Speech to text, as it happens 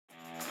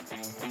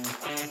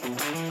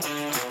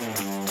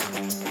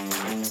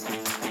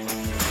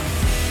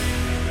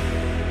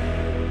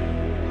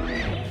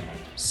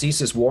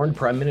CSIS warned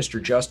Prime Minister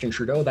Justin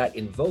Trudeau that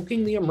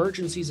invoking the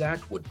Emergencies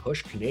Act would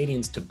push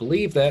Canadians to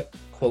believe that,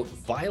 quote,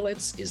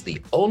 violence is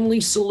the only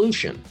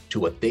solution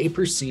to what they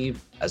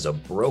perceive as a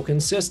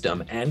broken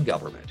system and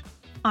government.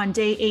 On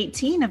day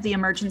 18 of the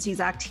Emergencies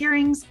Act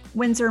hearings,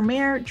 Windsor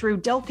Mayor Drew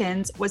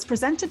Dilkens was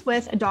presented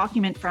with a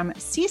document from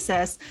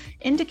CSIS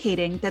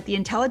indicating that the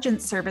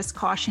intelligence service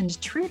cautioned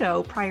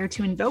Trudeau prior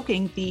to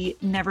invoking the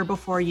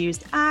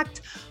never-before-used act,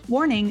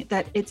 warning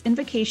that its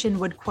invocation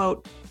would,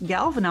 quote,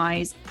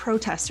 galvanize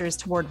protesters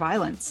toward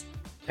violence.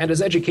 And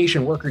as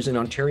education workers in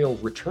Ontario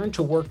return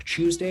to work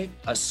Tuesday,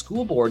 a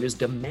school board is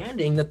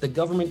demanding that the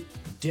government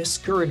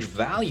discourage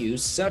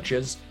values such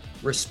as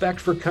respect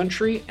for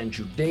country and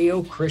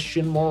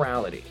Judeo-Christian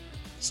morality.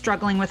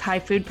 Struggling with high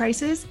food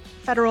prices,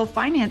 Federal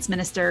Finance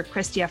Minister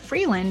Chrystia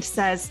Freeland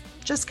says,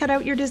 just cut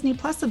out your Disney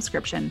Plus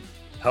subscription.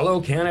 Hello,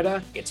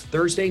 Canada. It's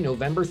Thursday,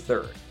 November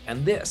 3rd,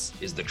 and this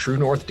is the True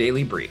North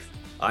Daily Brief.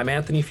 I'm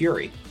Anthony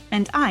Fury.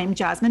 And I'm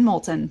Jasmine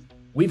Moulton.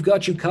 We've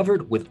got you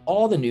covered with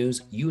all the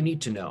news you need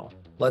to know.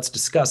 Let's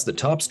discuss the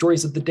top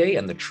stories of the day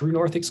and the True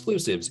North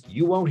exclusives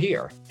you won't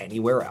hear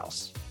anywhere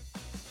else.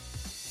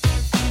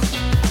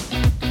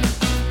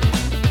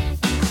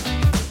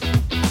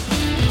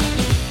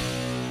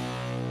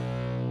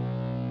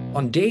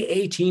 On day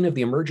 18 of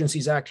the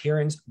Emergencies Act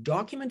hearings,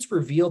 documents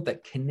revealed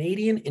that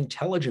Canadian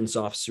intelligence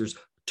officers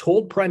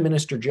told Prime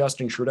Minister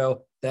Justin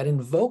Trudeau that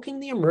invoking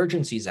the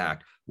Emergencies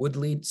Act would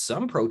lead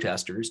some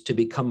protesters to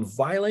become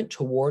violent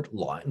toward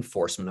law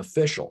enforcement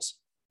officials.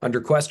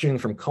 Under questioning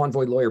from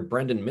convoy lawyer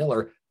Brendan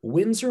Miller,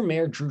 Windsor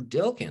Mayor Drew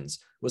Dilkens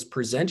was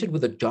presented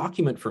with a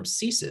document from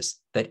CSIS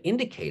that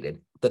indicated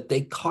that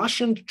they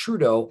cautioned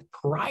Trudeau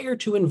prior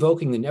to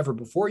invoking the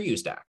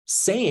never-before-used act,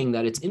 saying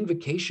that its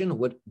invocation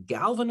would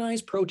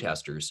galvanize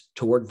protesters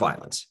toward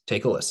violence.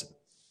 Take a listen.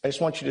 I just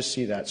want you to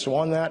see that. So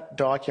on that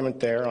document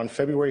there, on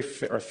February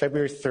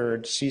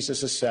 3rd,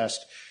 CSIS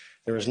assessed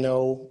there was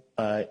no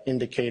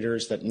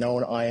indicators that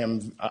known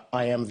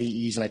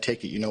IMVEs, and I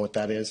take it you know what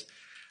that is,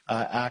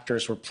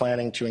 actors were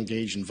planning to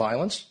engage in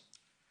violence.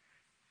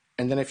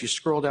 And then if you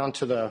scroll down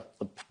to the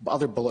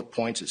other bullet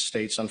points, it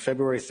states on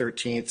February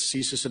 13th,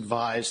 CSIS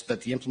advised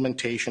that the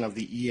implementation of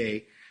the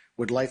EA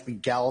would likely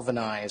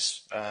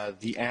galvanize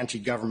the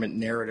anti-government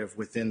narrative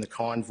within the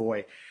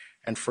convoy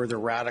and further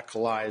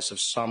radicalize of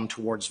some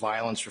towards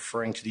violence,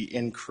 referring to the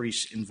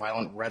increase in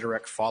violent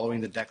rhetoric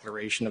following the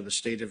declaration of the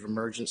state of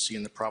emergency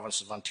in the province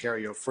of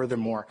Ontario.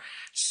 Furthermore,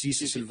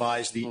 CSIS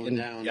advised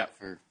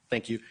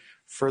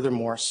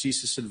Furthermore,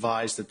 CSIS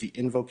advised that the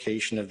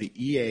invocation of the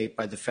EA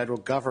by the federal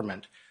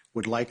government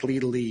would likely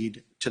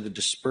lead to the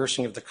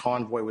dispersing of the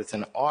convoy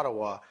within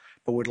Ottawa,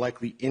 but would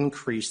likely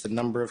increase the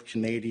number of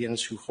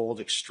Canadians who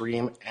hold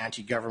extreme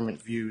anti-government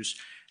views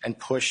and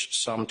push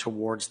some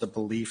towards the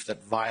belief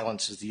that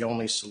violence is the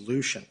only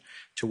solution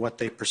to what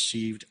they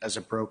perceived as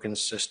a broken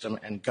system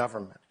and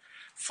government.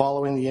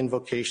 Following the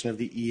invocation of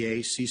the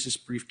EA,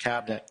 CSIS briefed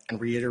Cabinet and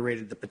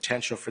reiterated the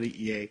potential for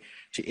the EA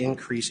to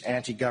increase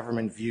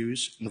anti-government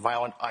views and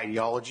violent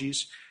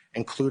ideologies,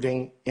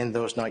 including in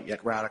those not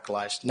yet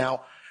radicalized.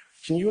 Now,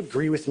 can you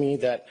agree with me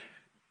that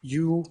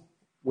you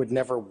would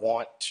never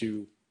want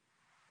to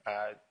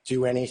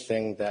do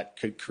anything that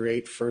could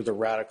create further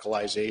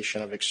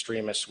radicalization of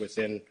extremists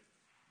within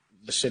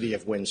the city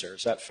of Windsor?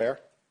 Is that fair?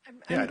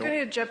 I'm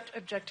going to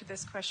object to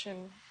this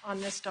question on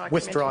this document.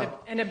 Withdrawn.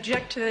 And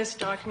object to this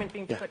document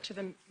being put to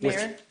the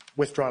mayor.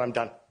 Withdrawn. I'm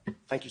done.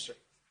 Thank you, sir.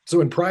 So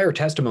in prior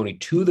testimony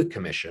to the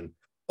commission,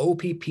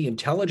 OPP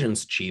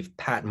intelligence chief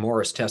Pat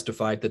Morris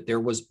testified that there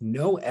was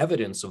no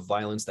evidence of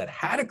violence that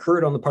had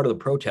occurred on the part of the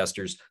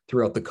protesters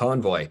throughout the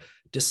convoy,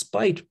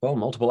 despite,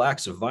 multiple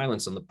acts of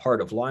violence on the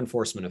part of law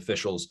enforcement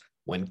officials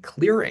when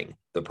clearing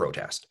the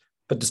protest.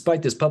 But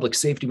despite this, Public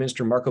Safety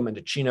Minister Marco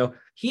Mendicino,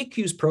 he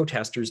accused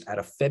protesters at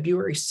a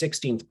February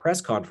 16th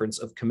press conference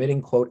of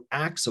committing, quote,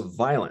 acts of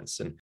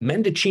violence. And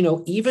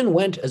Mendicino even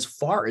went as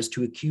far as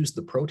to accuse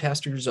the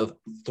protesters of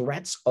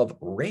threats of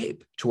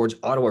rape towards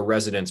Ottawa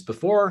residents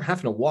before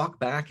having to walk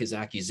back his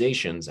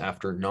accusations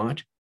after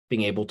not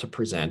being able to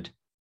present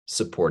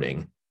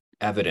supporting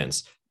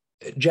evidence.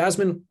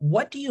 Jasmine,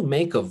 what do you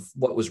make of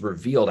what was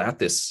revealed at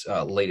this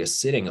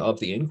latest sitting of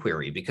the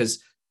inquiry?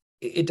 Because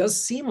it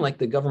does seem like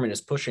the government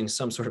is pushing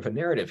some sort of a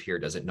narrative here,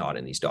 does it not,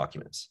 in these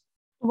documents?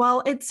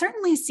 Well, it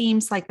certainly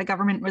seems like the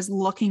government was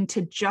looking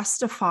to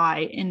justify,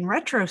 in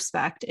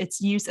retrospect,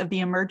 its use of the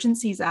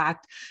Emergencies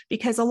Act,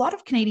 because a lot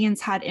of Canadians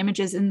had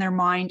images in their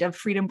mind of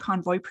Freedom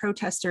Convoy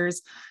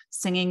protesters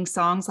singing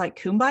songs like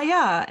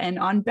Kumbaya and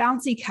on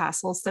bouncy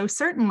castles. So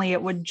certainly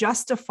it would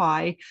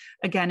justify,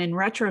 again, in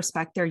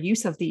retrospect, their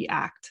use of the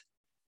act.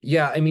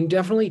 Yeah, I mean,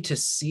 definitely to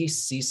see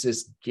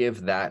CSIS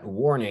give that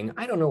warning,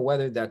 I don't know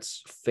whether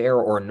that's fair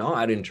or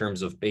not in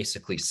terms of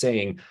basically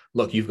saying,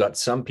 look, you've got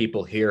some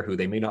people here who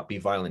they may not be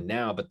violent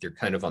now, but they're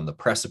kind of on the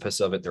precipice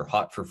of it. They're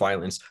hot for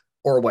violence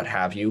or what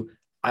have you.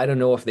 I don't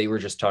know if they were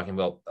just talking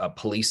about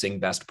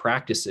policing best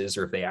practices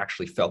or if they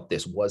actually felt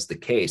this was the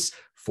case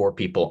for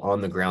people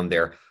on the ground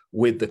there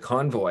with the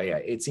convoy.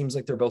 It seems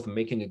like they're both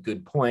making a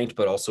good point,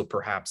 but also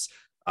perhaps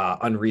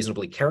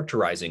unreasonably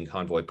characterizing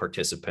convoy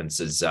participants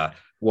as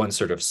one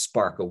sort of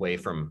spark away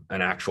from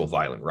an actual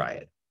violent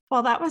riot.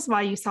 Well, that was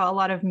why you saw a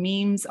lot of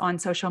memes on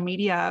social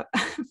media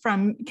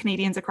from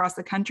Canadians across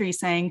the country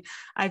saying,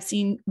 I've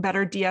seen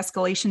better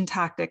de-escalation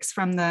tactics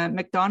from the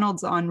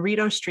McDonald's on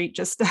Rideau Street,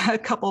 just a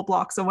couple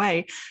blocks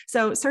away.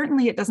 So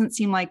certainly it doesn't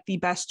seem like the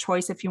best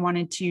choice if you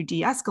wanted to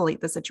de-escalate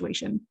the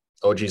situation.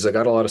 Oh, geez, I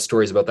got a lot of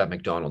stories about that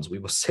McDonald's. We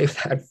will save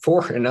that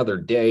for another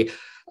day.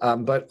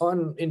 But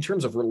in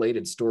terms of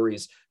related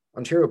stories,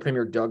 Ontario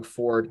Premier Doug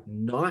Ford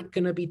not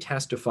going to be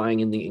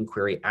testifying in the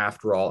inquiry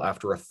after all,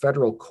 after a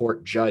federal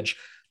court judge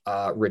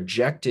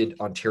rejected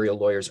Ontario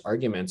lawyers'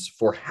 arguments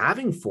for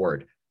having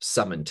Ford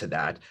summoned to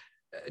that.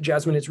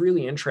 Jasmine, it's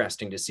really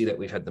interesting to see that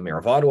we've had the mayor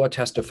of Ottawa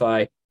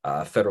testify,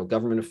 federal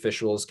government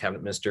officials,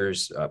 cabinet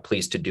ministers,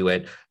 pleased to do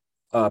it.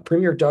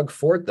 Premier Doug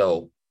Ford,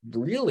 though,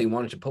 really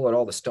wanted to pull out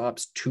all the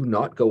stops to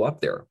not go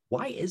up there.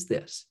 Why is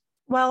this?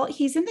 Well,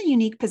 he's in the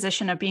unique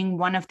position of being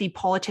one of the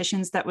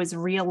politicians that was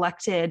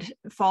reelected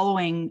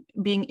following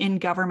being in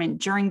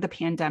government during the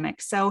pandemic.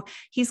 So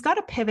he's got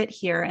to pivot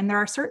here. And there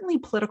are certainly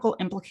political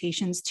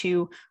implications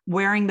to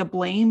wearing the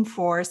blame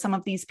for some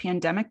of these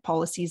pandemic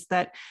policies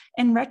that,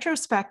 in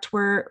retrospect,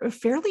 were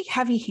fairly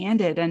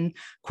heavy-handed and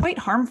quite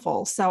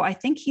harmful. So I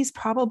think he's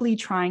probably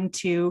trying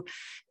to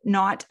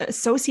not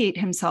associate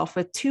himself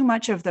with too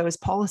much of those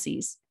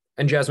policies.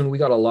 And Jasmine, we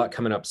got a lot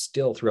coming up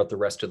still throughout the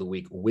rest of the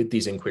week with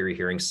these inquiry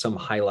hearings, some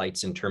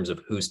highlights in terms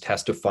of who's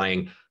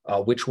testifying,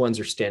 which ones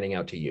are standing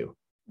out to you.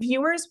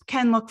 Viewers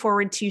can look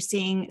forward to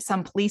seeing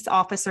some police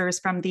officers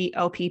from the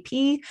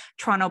OPP,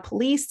 Toronto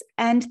Police,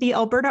 and the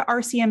Alberta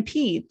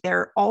RCMP.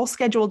 They're all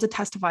scheduled to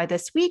testify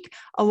this week,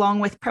 along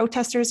with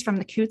protesters from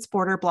the Coutts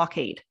border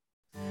blockade.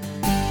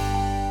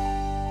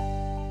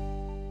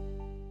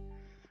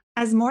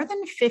 As more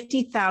than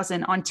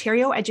 50,000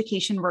 Ontario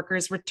education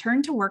workers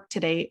returned to work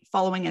today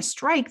following a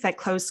strike that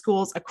closed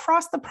schools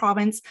across the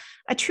province,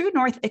 a True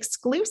North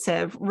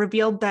exclusive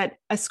revealed that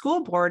a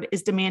school board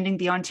is demanding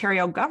the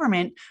Ontario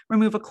government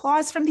remove a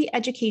clause from the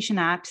Education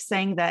Act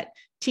saying that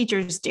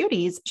teachers'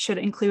 duties should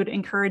include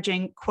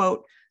encouraging,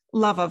 quote,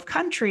 love of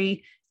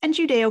country and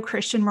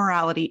Judeo-Christian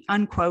morality,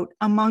 unquote,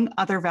 among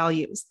other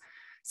values.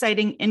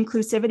 Citing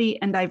inclusivity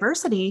and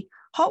diversity,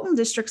 Halton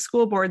District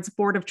School Board's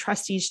Board of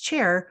Trustees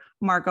Chair,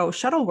 Margot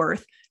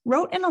Shuttleworth,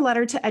 wrote in a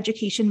letter to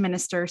Education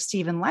Minister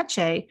Stephen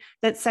Lecce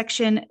that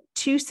Section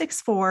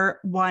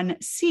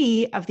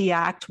 2641C of the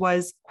Act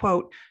was,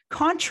 quote,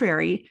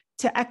 contrary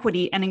to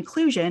equity and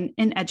inclusion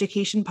in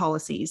education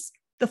policies.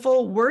 The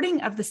full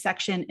wording of the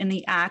section in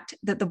the Act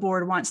that the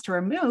board wants to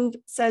remove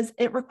says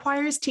it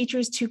requires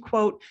teachers to,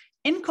 quote,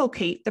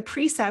 inculcate the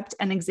precept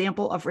and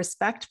example of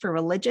respect for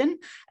religion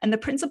and the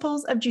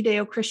principles of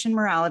Judeo-Christian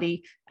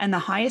morality and the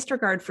highest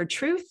regard for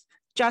truth,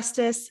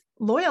 justice,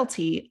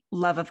 loyalty,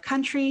 love of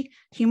country,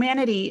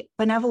 humanity,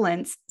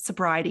 benevolence,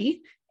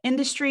 sobriety,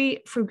 industry,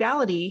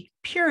 frugality,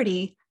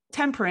 purity,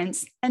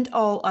 temperance, and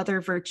all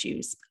other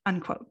virtues,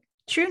 unquote.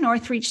 True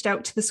North reached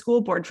out to the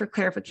school board for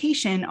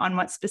clarification on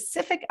what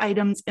specific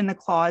items in the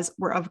clause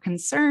were of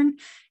concern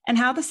and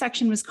how the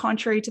section was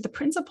contrary to the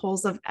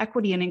principles of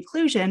equity and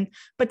inclusion,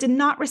 but did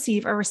not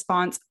receive a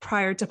response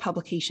prior to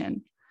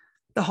publication.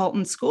 The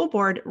Halton School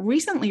Board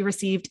recently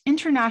received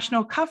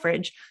international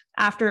coverage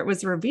after it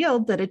was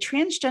revealed that a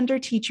transgender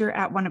teacher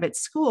at one of its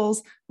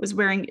schools was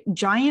wearing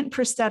giant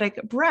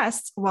prosthetic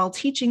breasts while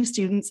teaching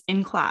students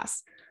in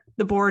class.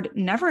 The board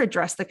never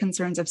addressed the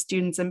concerns of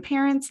students and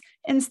parents,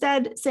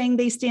 instead saying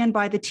they stand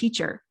by the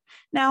teacher.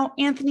 Now,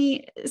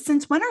 Anthony,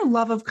 since when are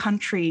love of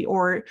country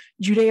or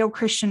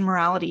Judeo-Christian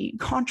morality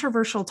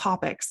controversial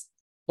topics?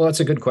 Well, that's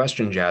a good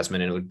question,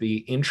 Jasmine, and it would be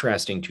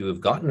interesting to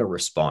have gotten a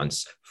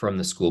response from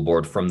the school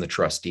board, from the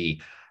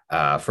trustee,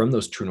 from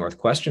those True North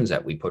questions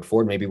that we put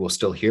forward. Maybe we'll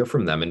still hear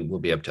from them and we'll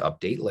be able to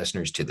update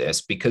listeners to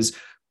this, because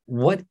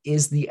what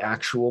is the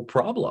actual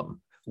problem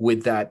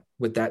with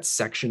that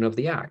section of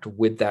the Act,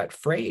 with that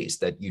phrase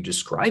that you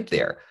described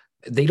there?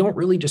 They don't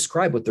really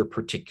describe what their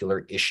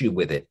particular issue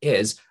with it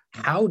is.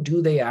 How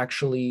do they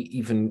actually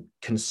even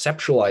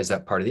conceptualize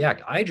that part of the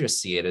Act? I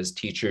just see it as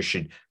teachers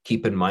should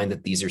keep in mind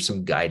that these are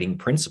some guiding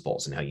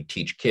principles in how you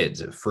teach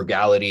kids: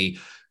 frugality,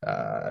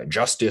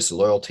 justice,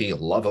 loyalty,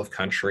 love of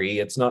country.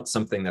 It's not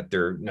something that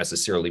they're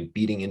necessarily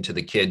beating into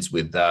the kids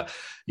with,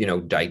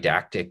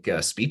 didactic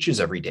speeches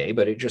every day,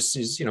 but it just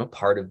is,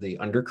 part of the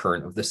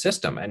undercurrent of the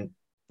system. And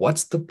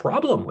what's the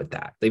problem with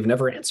that? They've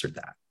never answered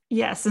that.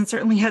 Yes, and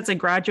certainly as a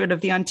graduate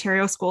of the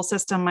Ontario school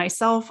system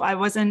myself, I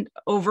wasn't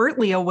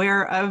overtly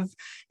aware of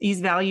these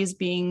values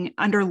being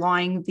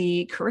underlying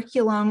the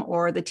curriculum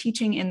or the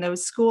teaching in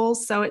those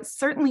schools. So it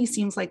certainly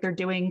seems like they're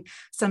doing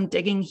some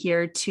digging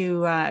here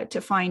to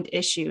find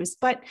issues.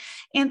 But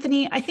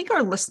Anthony, I think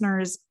our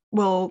listeners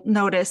will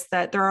notice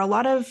that there are a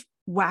lot of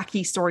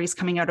wacky stories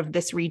coming out of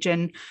this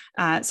region,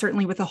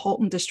 certainly with the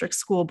Halton District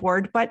School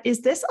Board. But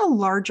is this a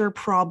larger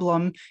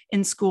problem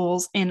in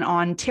schools in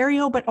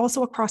Ontario, but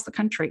also across the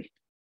country?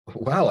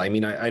 Well, I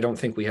mean, I don't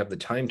think we have the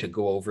time to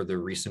go over the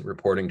recent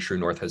reporting True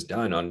North has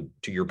done on,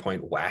 to your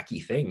point,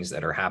 wacky things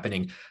that are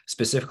happening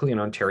specifically in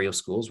Ontario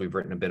schools. We've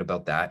written a bit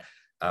about that.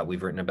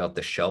 We've written about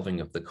the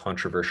shelving of the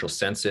controversial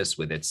census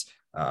with its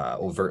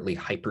overtly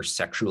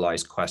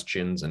hypersexualized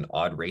questions and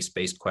odd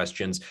race-based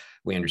questions.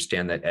 We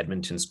understand that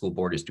Edmonton School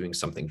Board is doing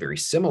something very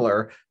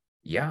similar.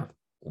 Yeah,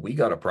 we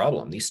got a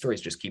problem. These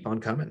stories just keep on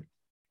coming.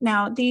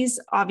 Now, these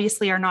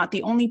obviously are not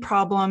the only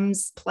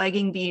problems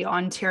plaguing the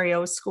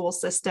Ontario school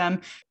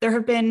system. There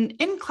have been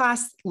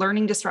in-class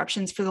learning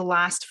disruptions for the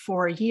last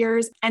 4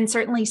 years, and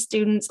certainly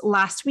students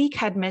last week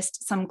had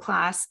missed some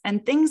class,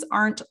 and things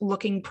aren't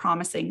looking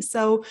promising.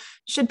 So,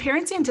 should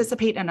parents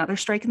anticipate another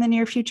strike in the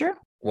near future?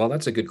 Well,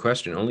 that's a good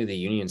question. Only the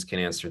unions can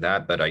answer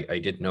that. But I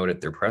did note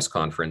at their press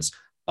conference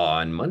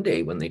on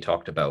Monday when they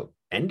talked about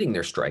ending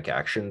their strike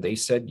action, they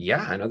said,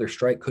 yeah, another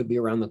strike could be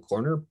around the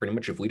corner, pretty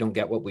much if we don't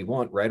get what we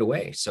want right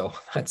away. So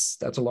that's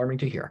alarming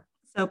to hear.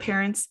 So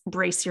parents,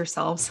 brace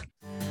yourselves.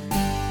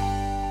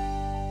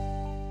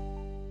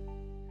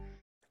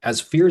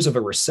 As fears of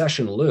a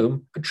recession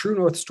loom, a True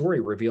North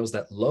story reveals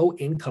that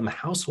low-income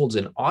households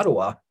in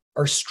Ottawa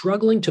are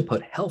struggling to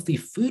put healthy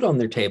food on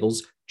their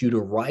tables due to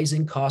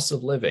rising costs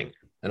of living.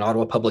 An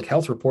Ottawa Public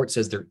Health report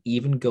says they're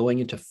even going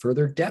into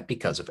further debt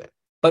because of it.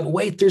 But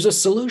wait, there's a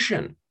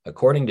solution.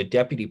 According to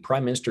Deputy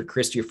Prime Minister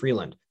Chrystia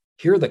Freeland,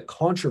 here are the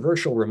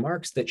controversial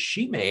remarks that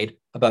she made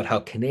about how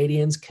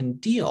Canadians can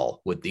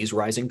deal with these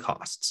rising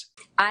costs.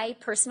 I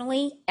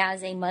personally,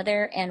 as a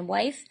mother and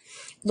wife,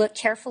 look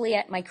carefully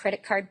at my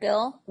credit card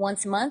bill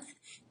once a month.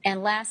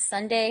 And last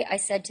Sunday, I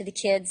said to the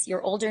kids,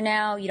 you're older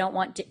now, you don't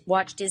want to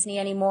watch Disney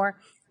anymore.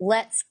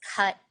 Let's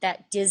cut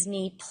that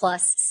Disney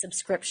Plus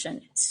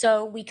subscription.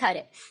 So we cut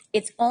it.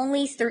 It's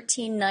only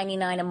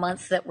 $13.99 a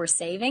month that we're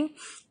saving,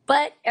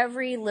 but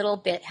every little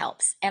bit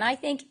helps. And I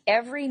think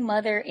every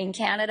mother in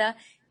Canada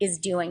is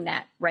doing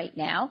that right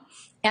now.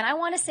 And I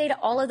want to say to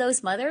all of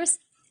those mothers,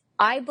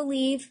 I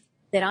believe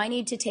that I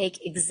need to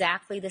take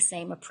exactly the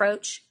same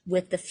approach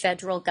with the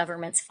federal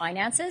government's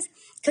finances,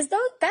 because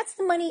that's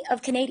the money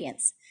of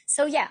Canadians.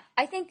 So yeah,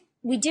 I think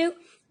we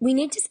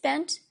need to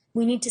spend.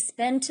 We need to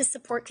spend to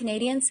support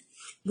Canadians.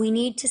 We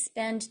need to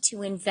spend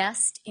to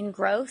invest in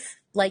growth,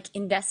 like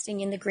investing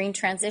in the green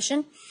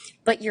transition.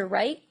 But you're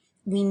right,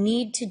 we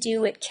need to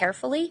do it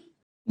carefully.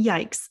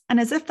 Yikes. And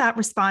as if that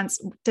response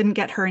didn't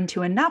get her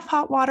into enough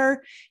hot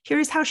water,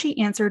 here's how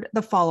she answered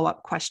the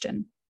follow-up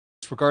question.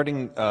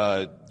 Regarding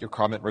your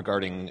comment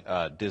regarding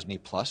Disney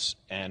Plus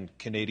and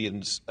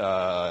Canadians,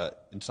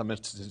 in some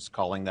instances,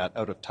 calling that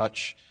out of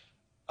touch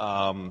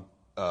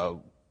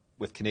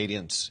with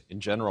Canadians in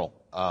general,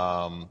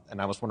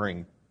 and I was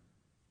wondering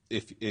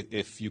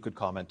if you could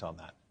comment on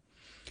that.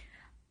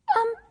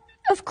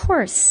 Of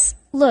course.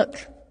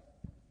 Look,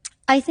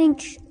 I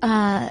think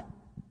I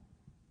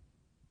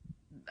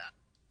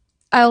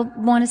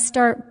want to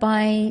start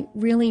by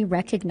really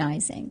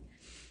recognizing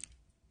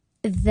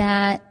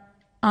that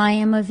I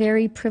am a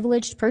very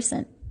privileged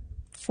person,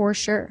 for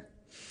sure.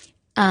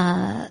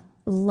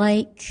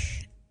 Like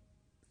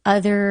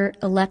other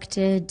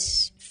elected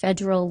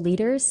federal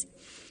leaders,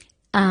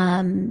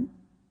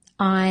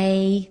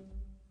 I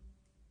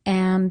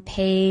am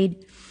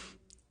paid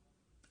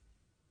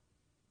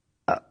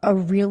a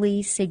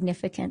really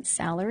significant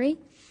salary,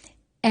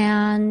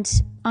 and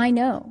I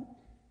know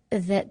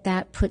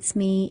that puts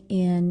me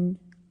in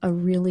a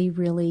really,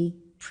 really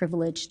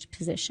privileged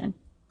position.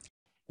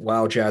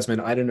 Wow, Jasmine,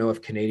 I don't know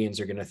if Canadians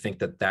are going to think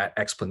that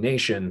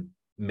explanation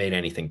made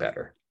anything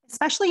better.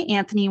 Especially,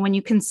 Anthony, when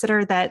you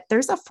consider that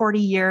there's a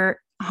 40-year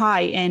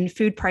high in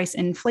food price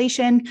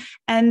inflation,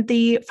 and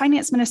the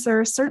finance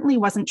minister certainly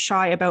wasn't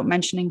shy about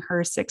mentioning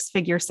her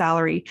six-figure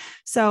salary.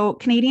 So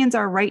Canadians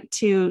are right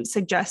to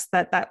suggest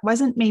that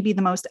wasn't maybe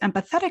the most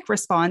empathetic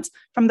response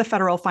from the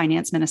federal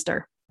finance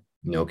minister.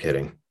 No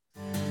kidding.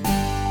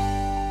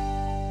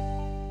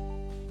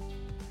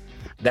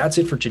 That's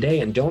it for today,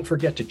 and don't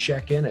forget to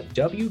check in at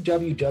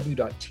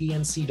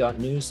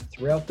www.tnc.news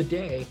throughout the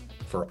day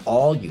for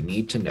all you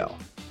need to know.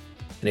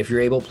 And if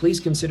you're able, please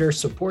consider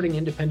supporting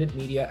independent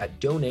media at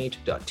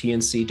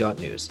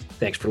donate.tnc.news.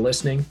 Thanks for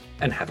listening,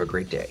 and have a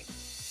great day.